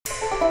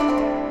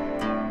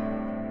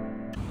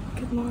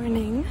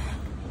Morning.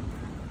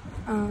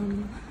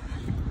 I'm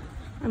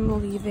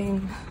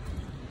leaving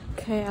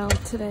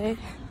KL today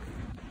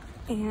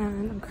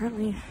and I'm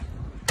currently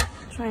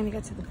trying to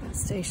get to the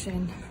bus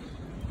station.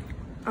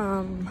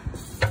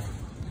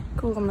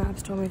 Google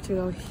Maps told me to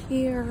go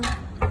here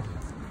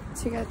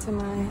to get to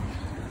my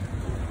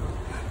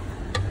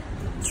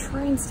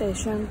train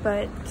station,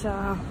 but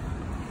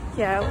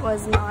yeah, it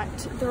was not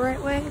the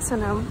right way, so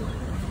now I'm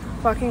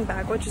walking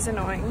back, which is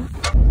annoying.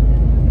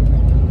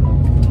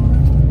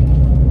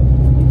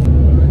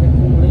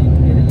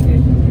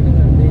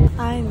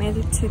 I made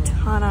it to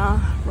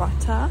Tanah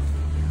Rata,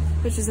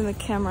 which is in the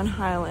Cameron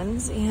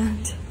Highlands,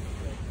 and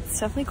it's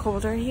definitely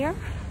colder here.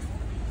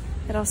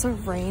 It also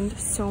rained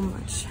so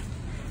much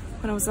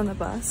when I was on the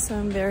bus, so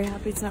I'm very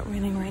happy it's not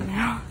raining right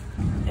now.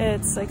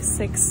 It's like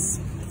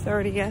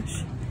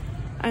 6:30ish.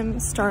 I'm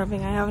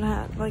starving. I haven't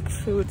had like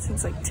food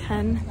since like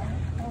 10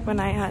 when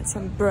I had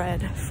some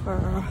bread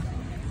for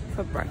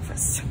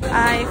breakfast.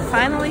 I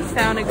finally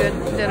found a good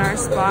dinner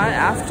spot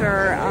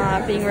after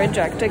being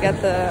rejected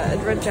at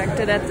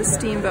the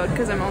steamboat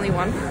because I'm only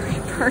one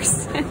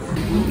person.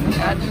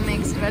 Got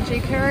mixed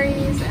veggie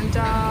curries and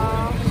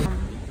dal.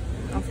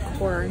 Of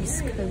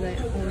course, because I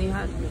only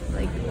had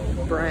like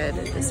bread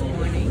this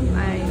morning.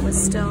 I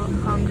was still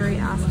hungry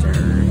after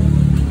a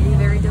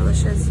very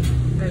delicious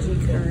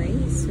veggie curry,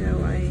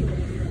 so I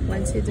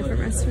went to a different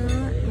restaurant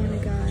and I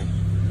got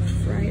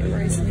fried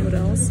rice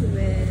noodles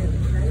with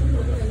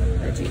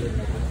veggie.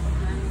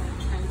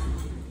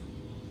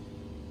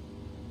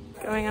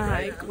 Going on a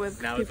hike with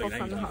people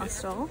from the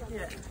hostel.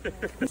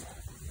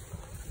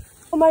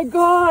 Oh my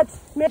god!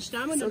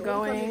 Still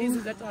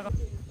going.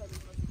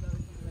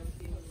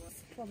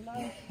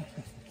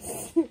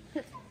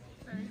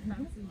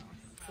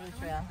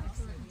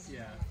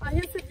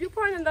 Here's the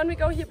viewpoint and then we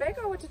go here back,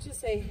 or what did you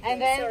say?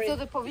 And then, so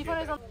the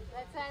viewpoint is on...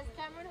 That says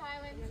Cameron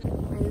Highlands.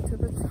 Made it to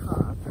the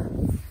top.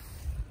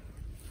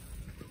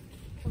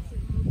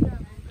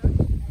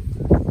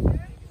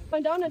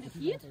 Going down at the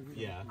feet?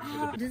 Yeah.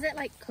 Does it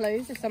like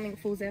close if something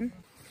falls in?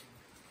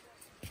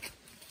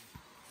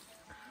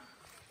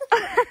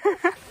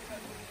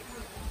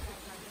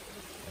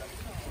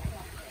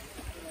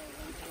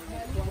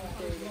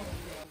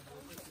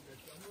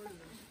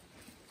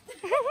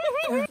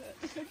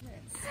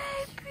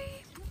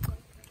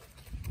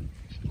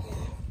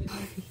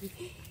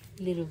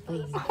 Little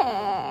baby.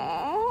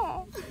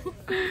 Aww.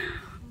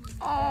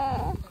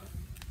 Aww.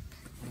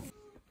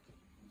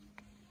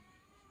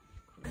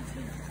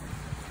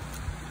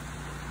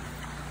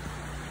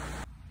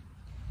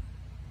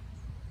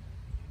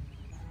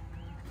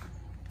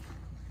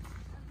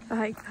 The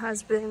hike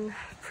has been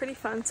pretty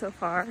fun so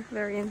far,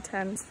 very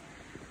intense.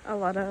 A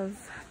lot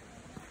of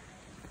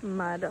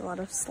mud, a lot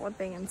of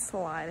slipping and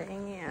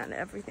sliding, and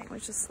everything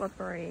was just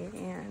slippery,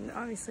 and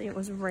obviously it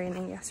was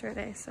raining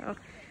yesterday, so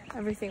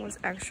everything was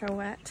extra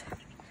wet.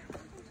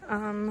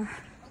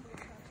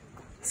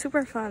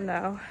 Super fun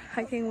though.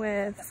 Hiking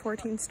with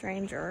 14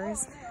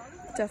 strangers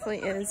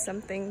definitely is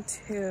something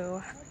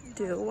to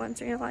do once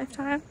in your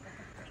lifetime.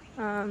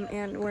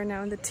 And we're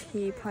now in the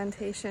tea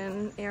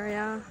plantation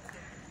area.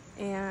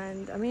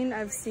 And I mean,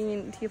 I've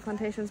seen tea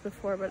plantations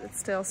before, but it's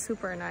still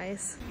super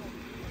nice.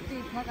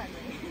 Should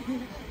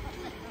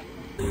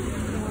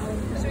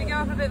we go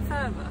up a bit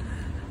further?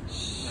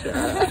 Sure.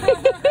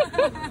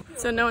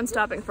 So no one's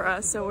stopping for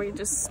us, so we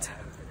just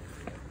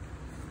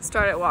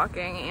started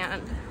walking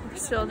and we're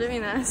still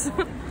doing this.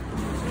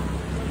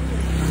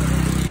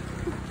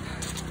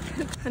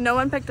 And no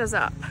one picked us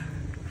up.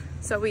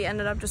 So we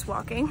ended up just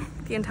walking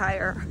the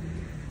entire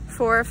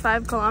 4 or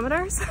 5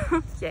 kilometers.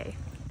 Yay.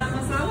 I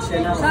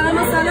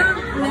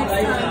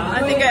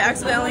think I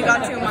accidentally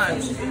got too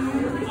much.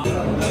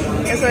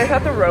 Okay, so I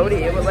got the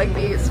roti. It was like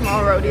the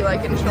small roti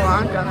like in Sri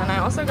Lanka, and then I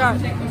also got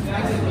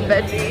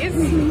veggies.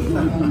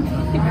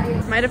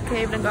 Might have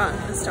caved and gotten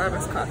the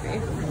Starbucks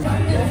coffee.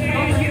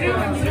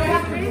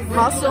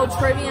 Hostel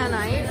trivia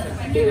night.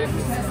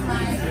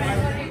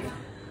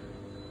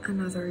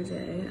 Another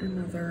day,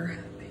 another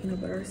peanut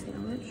butter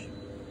sandwich.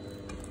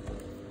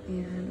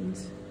 And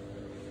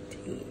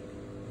tea.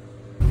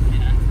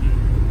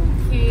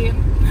 Tea.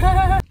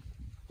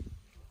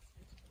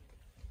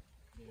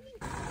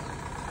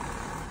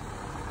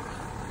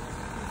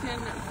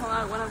 Pull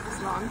out one of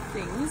these long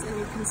things and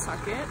you can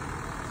suck it,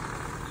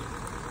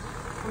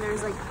 and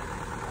there's like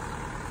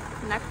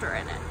nectar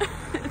in it.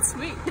 It's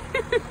sweet.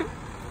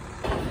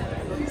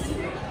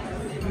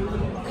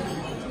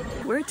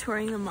 We're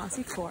touring the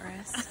mossy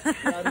forest.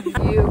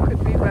 You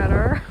could be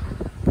better.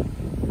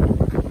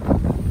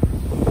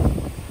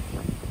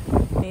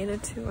 Made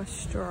it to a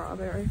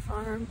strawberry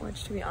farm,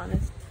 which to be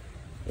honest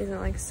isn't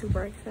like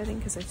super exciting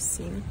because I've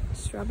seen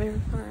strawberry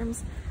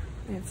farms.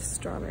 I have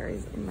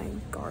strawberries in my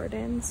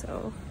garden,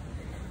 so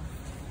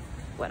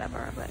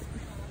whatever, but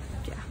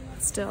yeah,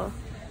 it's still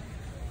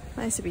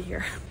nice to be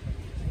here.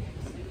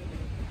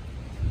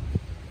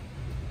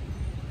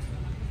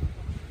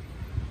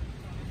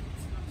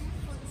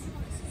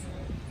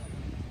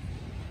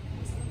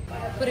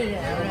 Put it in.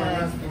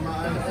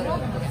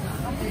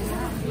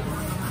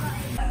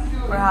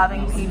 We're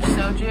having peach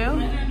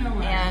soju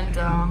and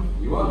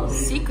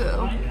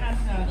siku.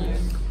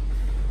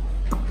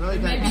 Really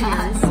good.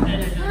 Cheers.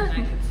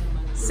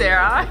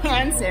 Sarah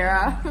and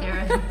Sarah.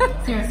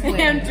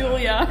 And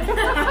Julia.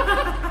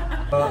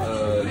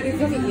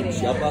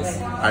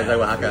 I like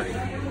Oaxaca.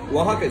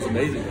 Oaxaca is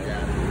amazing.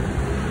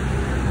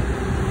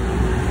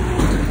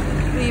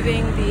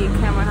 Leaving the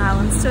Cameron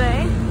Highlands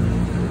today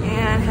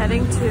and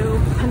heading to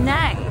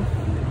Penang.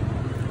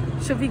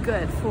 Should be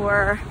good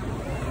for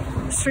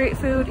street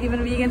food,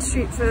 even vegan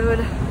street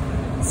food,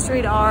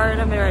 street art.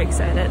 I'm very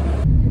excited.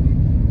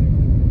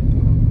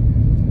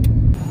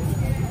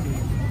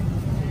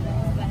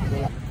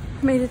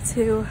 Made it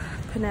to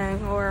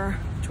Penang or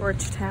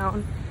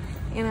Georgetown,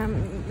 and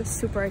I'm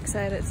super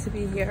excited to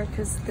be here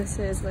because this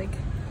is like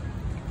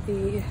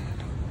the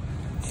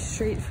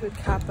street food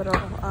capital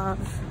of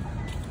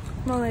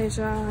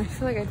Malaysia. I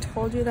feel like I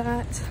told you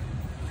that.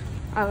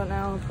 I don't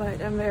know,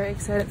 but I'm very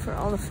excited for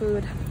all the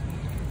food.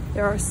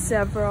 There are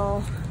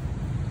several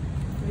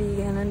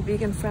vegan and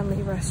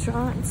vegan-friendly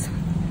restaurants.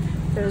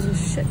 There's a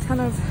shit ton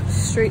of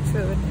street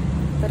food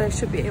that I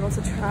should be able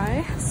to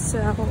try. So,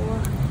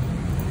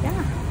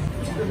 yeah.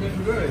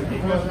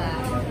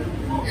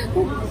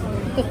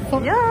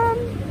 Yum!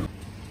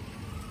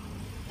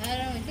 I don't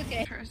know, it's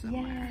okay.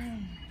 Yeah.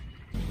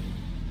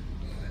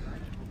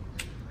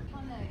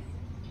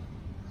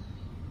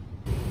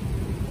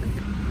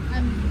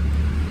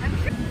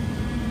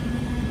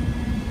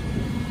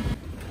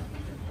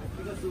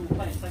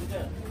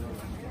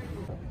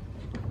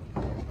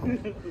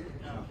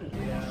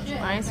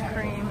 Ice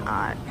cream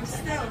at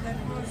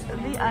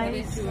the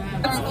ice.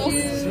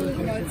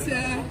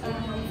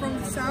 From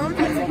the sound?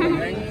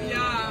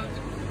 Yeah.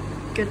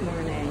 Good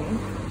morning.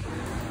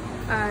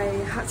 I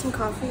had some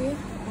coffee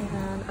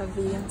and a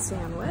vegan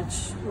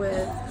sandwich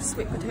with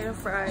sweet potato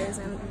fries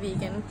and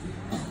vegan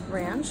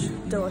ranch.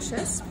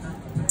 Delicious.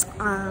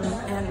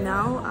 And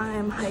now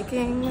I'm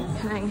hiking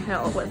Penang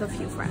Hill with a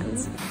few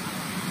friends.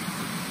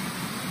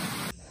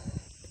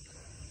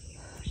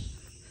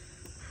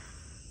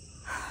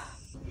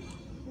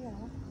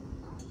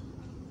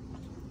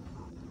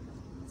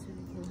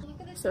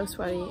 So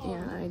sweaty,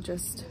 and I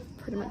just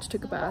pretty much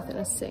took a bath in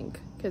a sink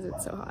because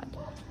it's so hot.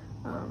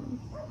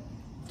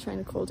 Trying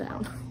to cool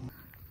down.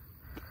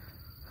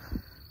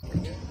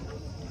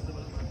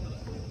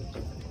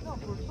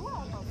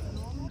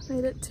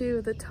 Made it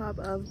to the top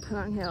of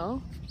Penang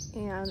Hill,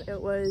 and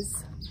it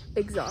was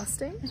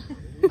exhausting.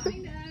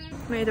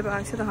 Made it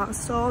back to the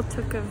hostel,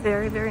 took a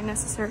very, very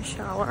necessary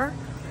shower,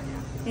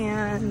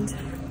 and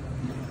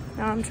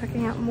now I'm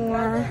checking out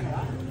more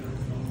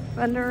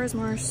vendors,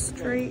 more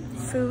street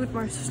food,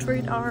 more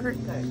street art.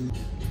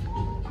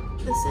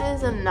 This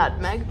is a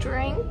nutmeg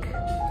drink.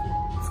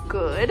 It's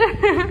good.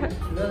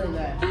 Really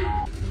good.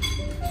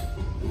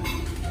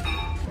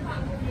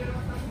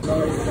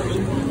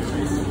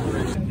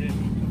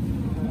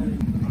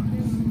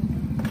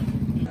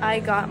 I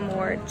got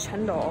more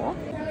chendol.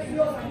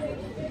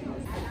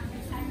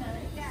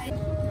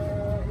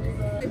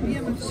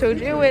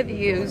 Soju with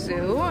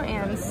yuzu,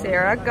 and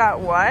Sarah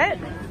got what?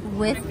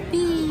 With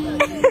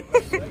beef.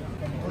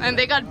 And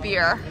they got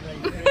beer.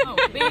 Oh,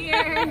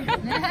 beer.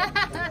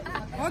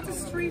 What's a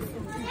street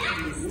food?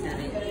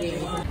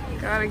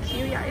 Got a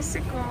kiwi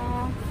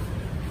icicle.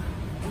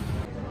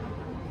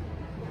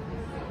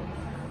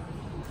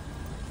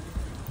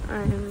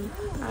 I'm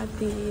at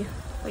the,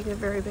 like a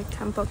very big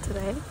temple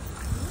today.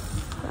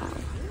 Wow.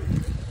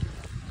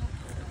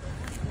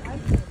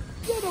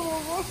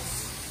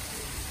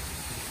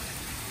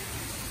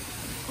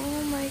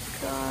 Oh my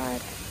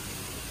god.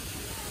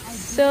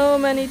 So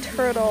many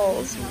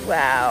turtles.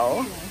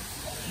 Wow.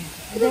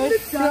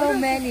 There's so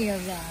many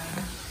of them.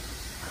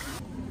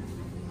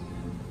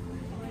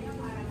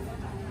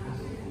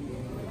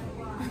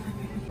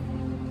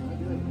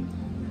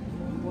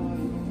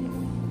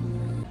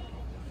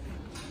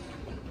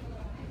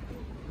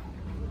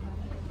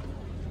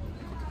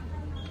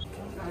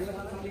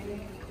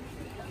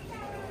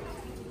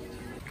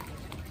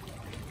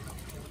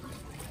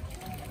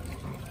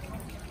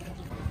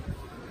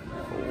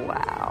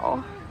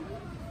 Wow.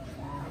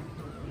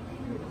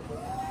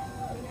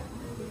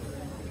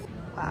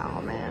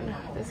 Wow, man,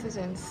 this is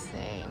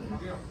insane.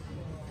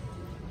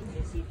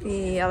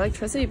 The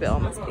electricity bill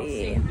must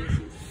be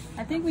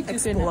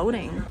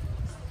exploding.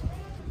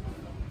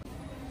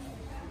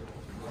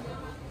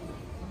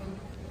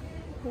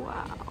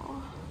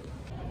 Wow.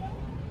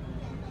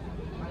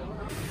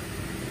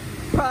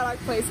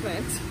 Product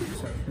placement.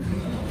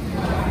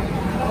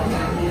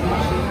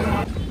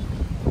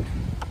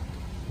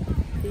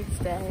 Beach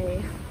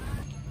day.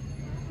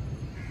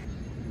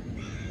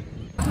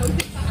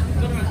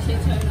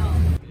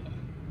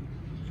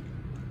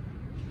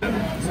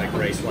 It's like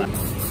race lap.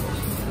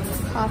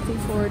 Coffee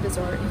for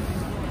dessert.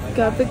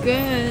 Got the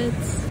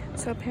goods.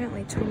 So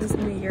apparently Chinese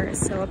New Year is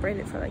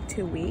celebrated for like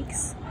 2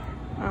 weeks.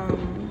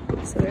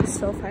 So there's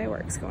still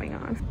fireworks going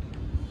on.